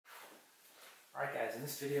Alright guys, in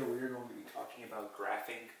this video we are going to be talking about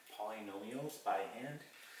graphing polynomials by hand,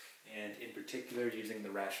 and in particular using the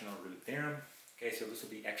rational root theorem. Okay, so this will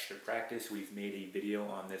be extra practice. We've made a video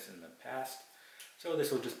on this in the past, so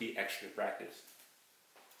this will just be extra practice.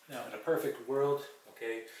 Now in a perfect world,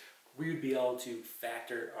 okay, we would be able to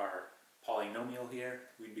factor our polynomial here.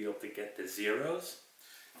 We'd be able to get the zeros,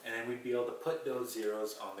 and then we'd be able to put those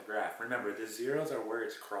zeros on the graph. Remember, the zeros are where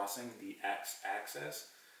it's crossing the x-axis.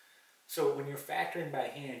 So when you're factoring by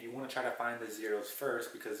hand, you want to try to find the zeros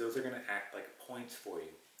first, because those are going to act like points for you.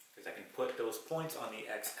 Because I can put those points on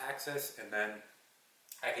the x-axis and then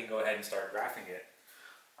I can go ahead and start graphing it.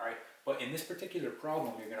 Alright, but in this particular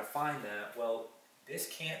problem, you're going to find that, well, this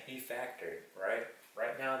can't be factored, right?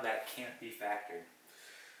 Right now, that can't be factored.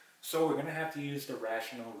 So we're going to have to use the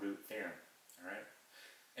rational root theorem, alright?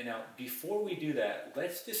 And now, before we do that,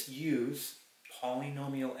 let's just use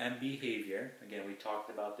polynomial M behavior, again we talked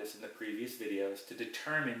about this in the previous videos, to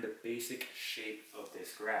determine the basic shape of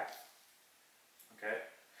this graph. Okay,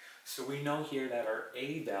 so we know here that our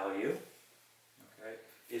A value, okay,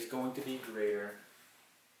 is going to be greater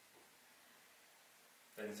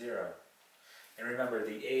than 0. And remember,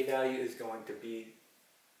 the A value is going to be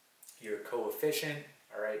your coefficient,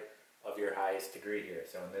 alright, of your highest degree here.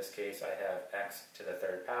 So in this case I have x to the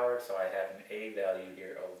third power, so I have an A value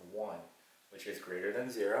here of 1. Which is greater than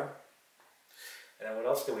 0. And then what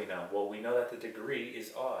else do we know? Well, we know that the degree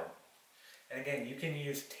is odd. And again, you can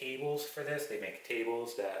use tables for this. They make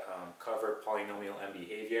tables that cover polynomial M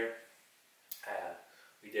behavior.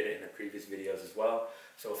 We did it in the previous videos as well.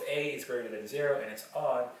 So if A is greater than 0 and it's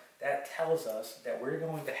odd, that tells us that we're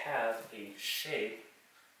going to have a shape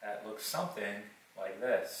that looks something like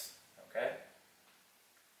this. Okay?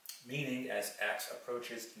 Meaning as x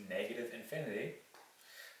approaches negative infinity,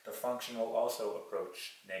 the function will also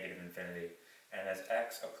approach negative infinity. And as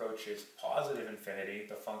x approaches positive infinity,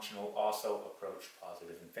 the function will also approach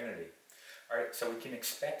positive infinity. Alright, so we can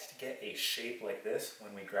expect to get a shape like this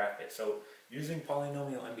when we graph it. So using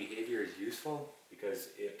polynomial M behavior is useful because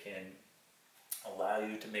it can allow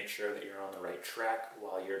you to make sure that you're on the right track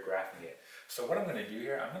while you're graphing it. So what I'm going to do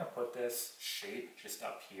here, I'm going to put this shape just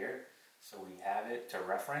up here so we have it to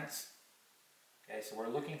reference. Okay, so we're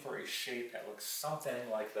looking for a shape that looks something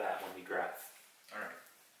like that when we graph. Alright,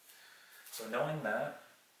 so knowing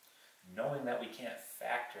that we can't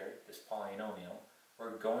factor this polynomial,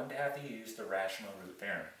 we're going to have to use the rational root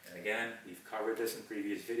theorem. And again, we've covered this in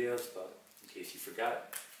previous videos, but in case you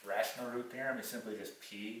forgot, rational root theorem is simply just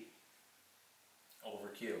P over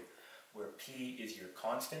Q, where P is your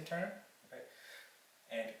constant term, okay,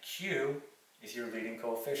 and Q is your leading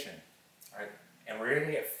coefficient. Alright. And we're going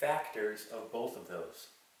to get factors of both of those.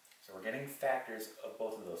 So we're getting factors of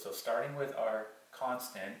both of those. So starting with our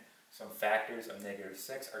constant, some factors of negative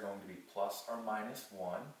 6 are going to be plus or minus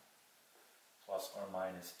 1, plus or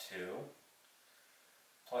minus 2,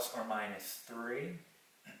 plus or minus 3,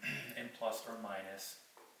 and plus or minus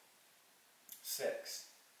 6.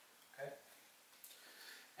 Okay?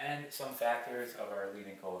 And some factors of our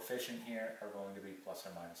leading coefficient here are going to be plus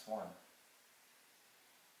or minus 1.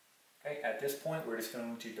 Okay, at this point, we're just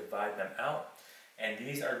going to divide them out, and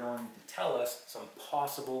these are going to tell us some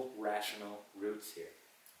possible rational roots here.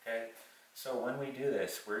 Okay, so when we do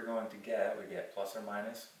this, we get plus or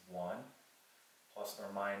minus 1, plus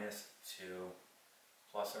or minus 2,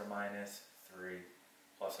 plus or minus 3,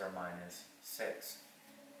 plus or minus 6.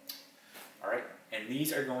 Alright, and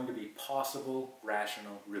these are going to be possible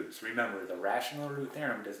rational roots. Remember, the rational root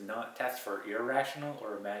theorem does not test for irrational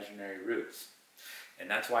or imaginary roots. And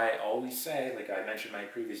that's why I always say, like I mentioned in my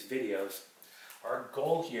previous videos, our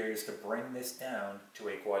goal here is to bring this down to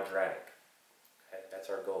a quadratic. Okay, that's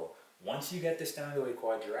our goal. Once you get this down to a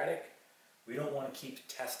quadratic, we don't want to keep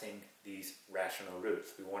testing these rational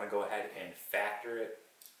roots. We want to go ahead and factor it,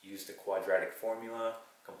 use the quadratic formula,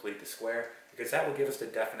 complete the square, because that will give us the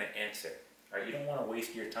definite answer. All right, you don't want to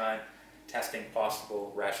waste your time testing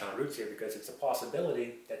possible rational roots here, because it's a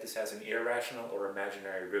possibility that this has an irrational or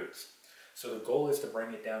imaginary roots. So the goal is to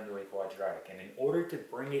bring it down to a quadratic, and in order to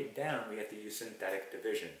bring it down, we have to use synthetic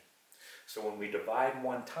division. So when we divide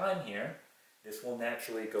one time here, this will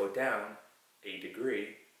naturally go down a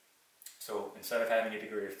degree. So instead of having a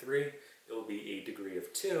degree of 3, it will be a degree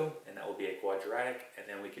of 2, and that will be a quadratic, and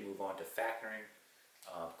then we can move on to factoring,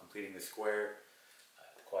 completing the square,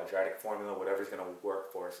 the quadratic formula, whatever's going to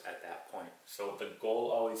work for us at that point. So the goal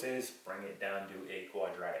always is bring it down to a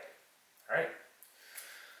quadratic. Alright?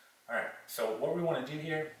 Alright, so what we want to do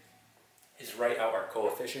here is write out our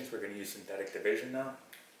coefficients. We're going to use synthetic division now.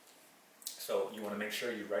 So So you want to make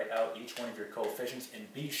sure you write out each one of your coefficients,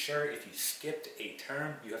 and be sure if you skipped a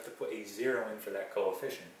term, you have to put a 0 in for that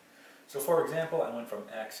coefficient. So for example, I went from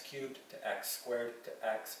x cubed to x squared to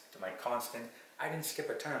x to my constant. I didn't skip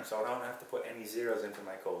a term, so I don't have to put any zeros in for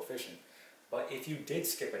my coefficient. But if you did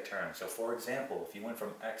skip a term, so for example, if you went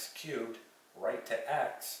from x cubed right to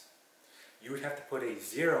x, you would have to put a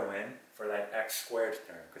 0 in for that x squared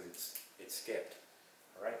term because it's skipped.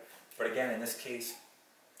 All right? But again, in this case,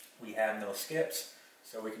 we have no skips,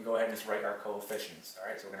 so we can go ahead and just write our coefficients. All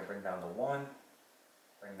right, so we're going to bring down the 1,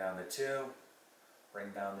 bring down the 2,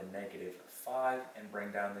 bring down the -5, and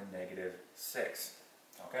bring down the -6.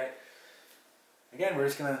 Okay? Again, we're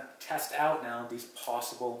just going to test out now these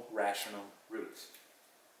possible rational roots.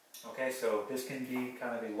 Okay, so this can be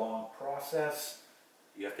kind of a long process.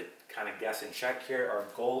 You have to kind of guess and check here. Our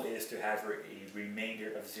goal is to have a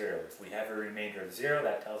remainder of 0. If we have a remainder of 0,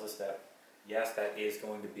 that tells us that, yes, that is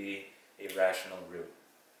going to be a rational root.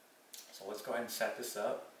 So let's go ahead and set this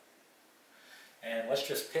up. And let's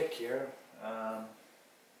just pick here.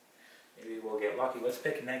 Maybe we'll get lucky. Let's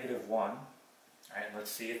pick -1. All right, and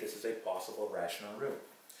let's see if this is a possible rational root.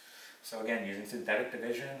 So again, using synthetic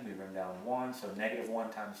division, we bring down 1. So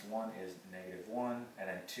 -1 times 1 is -1. And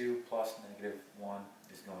then 2 plus -1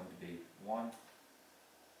 is going to be 1.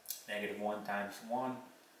 -1 times 1,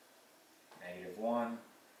 -1.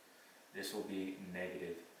 This will be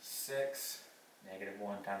 -6.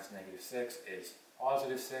 -1 times -6 is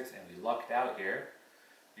 +6. And we lucked out here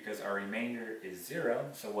because our remainder is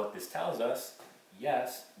 0. So what this tells us,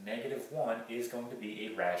 yes, -1 is going to be a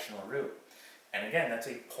rational root. And again, that's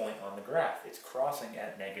a point on the graph. It's crossing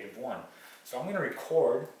at -1. So I'm going to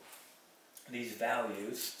record these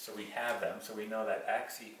values so we have them. So we know that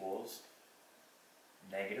x equals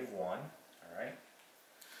 -1. All right.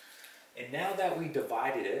 And now that we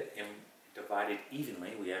divided it and divided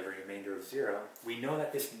evenly, we have a remainder of 0. We know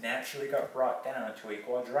that this naturally got brought down to a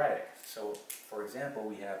quadratic. So for example,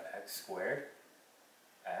 we have x squared,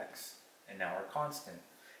 x, and now our constant.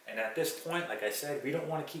 And at this point, like I said, we don't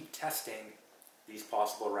want to keep testing these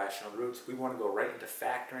possible rational roots. We want to go right into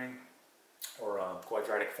factoring or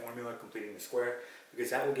quadratic formula, completing the square, because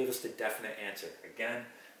that will give us the definite answer. Again,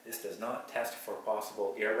 this does not test for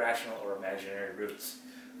possible irrational or imaginary roots.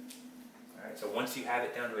 All right, so once you have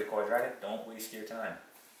it down to a quadratic, don't waste your time.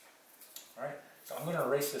 All right, so I'm going to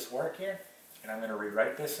erase this work here, and I'm going to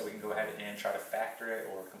rewrite this so we can go ahead and try to factor it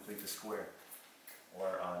or complete the square,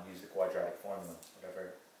 or use the quadratic formula,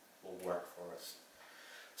 whatever will work for us.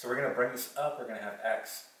 So we're going to bring this up. We're going to have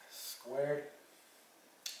x squared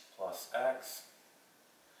plus x,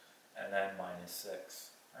 and then -6.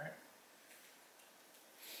 All right.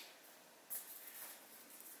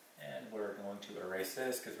 And we're going to erase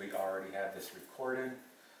this because we already have this recorded.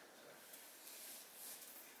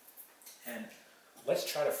 And let's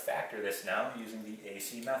try to factor this now using the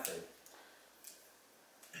AC method.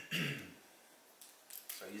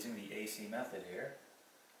 So using the AC method here,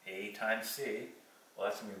 A times C, well,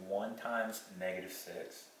 that's going to be 1 times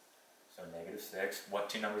 -6. So -6. What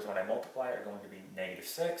two numbers when I multiply are going to be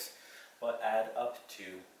 -6, but add up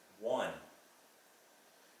to 1.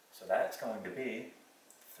 So that's going to be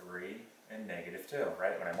 3 and -2,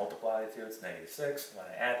 right? When I multiply the two, it's -6. When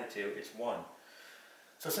I add the two, it's 1.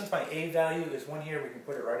 So since my A value is 1 here, we can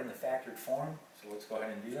put it right in the factored form. So let's go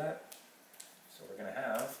ahead and do that. So we're going to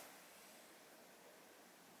have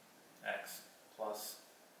x plus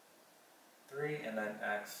 3 and then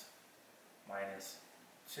x minus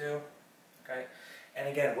 2. Okay? And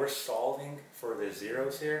again, we're solving for the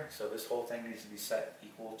zeros here. So this whole thing needs to be set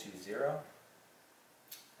equal to 0.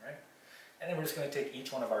 Right? And then we're just going to take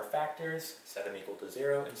each one of our factors, set them equal to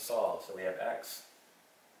 0, and solve. So we have x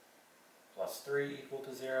plus 3 equal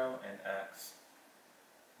to 0, and x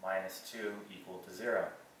minus 2 equal to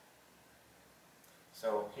 0.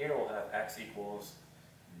 So here we'll have x equals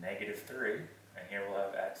 -3, and here we'll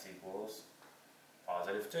have x equals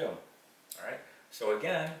 +2. All right. So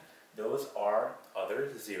again, those are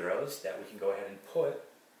other zeros that we can go ahead and put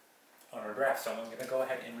on our graph. So I'm going to go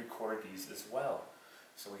ahead and record these as well.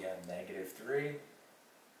 So we have -3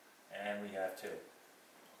 and we have 2.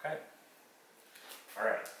 Okay?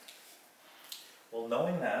 Alright. Well,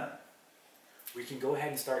 knowing that, we can go ahead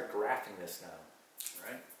and start graphing this now.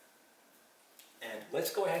 Alright? And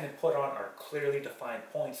let's go ahead and put on our clearly defined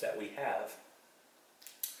points that we have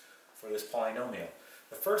for this polynomial.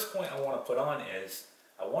 The first point I want to put on is,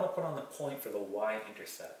 I want to put on the point for the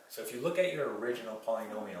y-intercept. So if you look at your original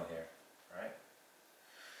polynomial here, right?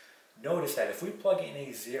 Notice that if we plug in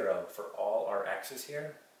a 0 for all our x's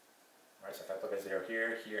here, right? So if I plug a 0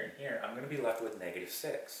 here, here, and here, I'm going to be left with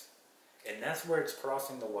 -6. And that's where it's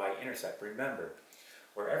crossing the y-intercept. Remember,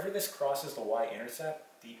 wherever this crosses the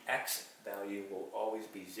y-intercept, the x value will always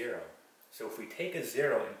be 0. So if we take a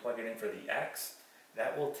 0 and plug it in for the x,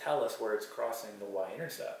 that will tell us where it's crossing the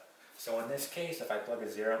y-intercept. So in this case, if I plug a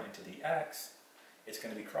 0 into the x, it's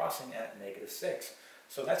going to be crossing at -6.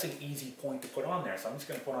 So that's an easy point to put on there. So I'm just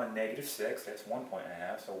going to put on -6. That's 1 point I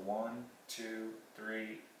have. So 1, 2,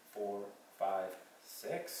 3, 4, 5,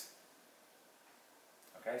 6.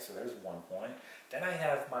 Okay, so there's 1 point. Then I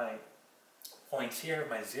have my points here,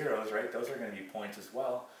 my zeros, right? Those are going to be points as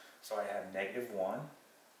well. So I have -1.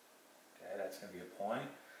 Okay, that's going to be a point.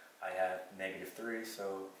 I have -3,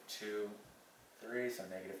 so 2, 3, so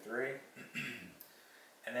 -3.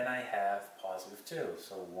 And then I have +2,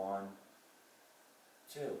 so 1,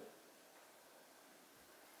 2.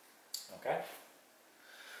 Okay?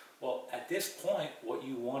 Well, at this point, what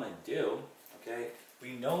you want to do, okay, we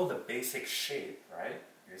know the basic shape, right?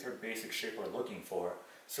 Here's our basic shape we're looking for.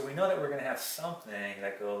 So we know that we're going to have something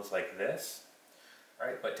that goes like this,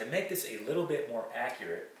 right? But to make this a little bit more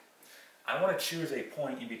accurate, I want to choose a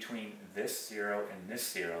point in between this 0 and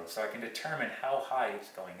this 0 so I can determine how high it's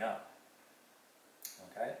going up.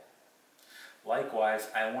 Okay? Likewise,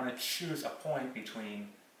 I want to choose a point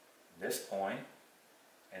between this point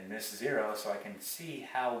and this 0 so I can see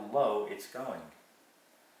how low it's going.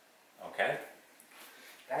 Okay?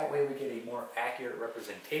 That way we get a more accurate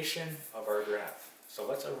representation of our graph. So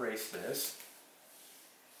let's erase this.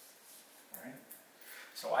 All right?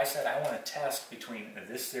 So I said I want to test between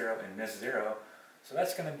this 0 and this 0. So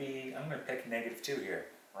that's going to be, I'm going to pick -2 here.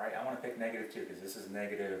 Right? I want to pick -2 because this is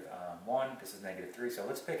 -1, this is -3. So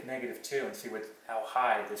let's pick -2 and see how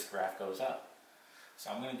high this graph goes up.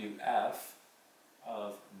 So I'm going to do f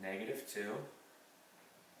of -2.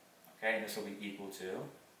 Okay, and this will be equal to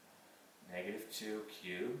 -2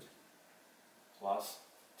 cubed plus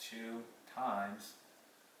 2 times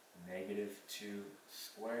 -2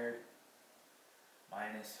 squared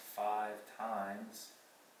minus 5 times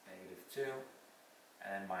 -2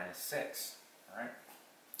 and -6. All right?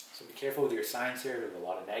 So be careful with your signs here, there's a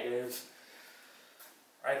lot of negatives.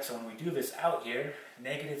 Right, so when we do this out here,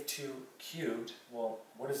 -2 cubed, well,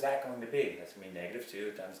 what is that going to be? That's going to be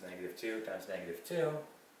 -2 times -2 times -2. So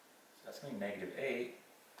that's going to be -8.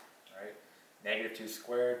 Right? -2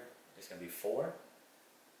 squared is going to be 4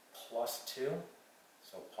 plus 2,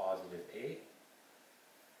 so +8.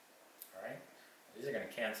 All right, these are going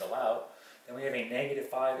to cancel out. Then we have a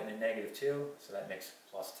 -5 and a -2, so that makes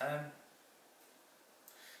 +10.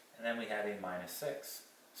 And then we have a -6.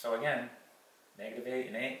 So again, -8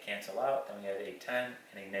 and 8 cancel out. Then we have a 10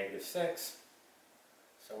 and a -6.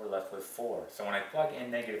 So we're left with 4. So when I plug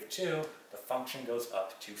in -2, the function goes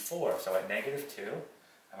up to 4. So at -2,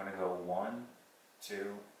 I'm going to go 1,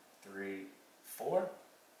 2, 3, 4,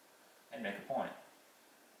 and make a point.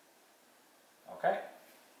 Okay?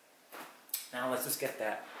 Now let's just get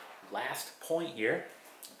that last point here.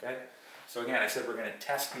 Okay? So again, I said we're going to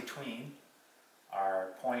test between our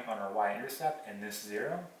point on our y-intercept and this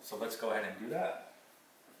 0. So let's go ahead and do that.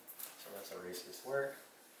 So let's erase this work.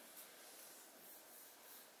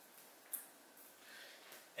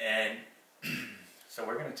 And so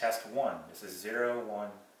we're going to test 1. This is 0,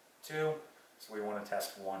 1, 2. So we want to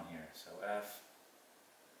test 1 here. So f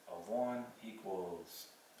of 1 equals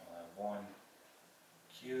 1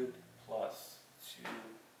 cubed plus 2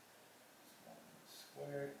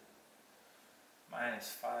 squared minus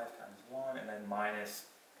 5 times 1, and then minus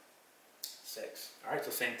 6. All right,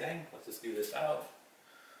 so same thing. Let's just do this out.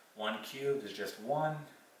 1 cubed is just 1.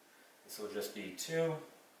 This will just be 2.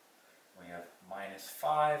 We have minus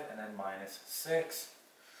 5 and then minus 6.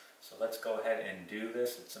 So let's go ahead and do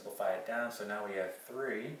this. Let's simplify it down. So now we have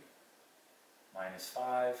 3 minus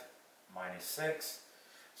 5 minus 6.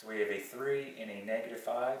 So we have a 3 and a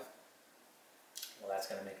 -5. Well, that's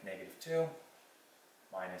going to make -2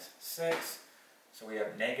 minus 6. So we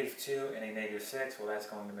have -2 and a -6. Well, that's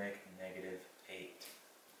going to make -8.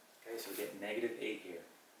 Okay, so we get -8 here.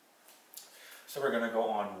 So we're going to go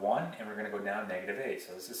on 1 and we're going to go down -8.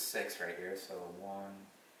 So this is 6 right here. So 1,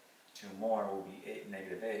 2 more will be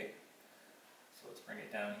 -8. So let's bring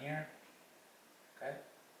it down here. Okay.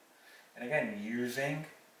 And again, using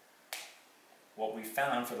what we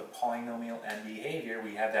found for the polynomial and behavior,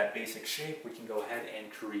 we have that basic shape. We can go ahead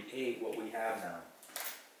and create what we have now.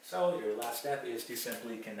 So your last step is to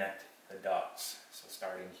simply connect the dots. So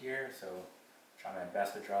starting here, so try my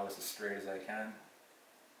best to draw this as straight as I can.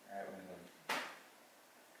 All right, we're going to go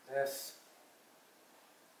this,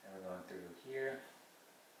 and we're going through here,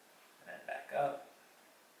 and then back up.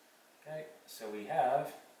 Okay, so we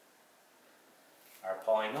have our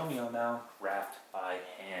polynomial now graphed by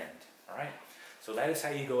hand. All right, so that is how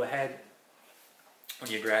you go ahead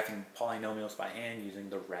when you're graphing polynomials by hand using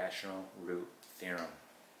the rational root theorem.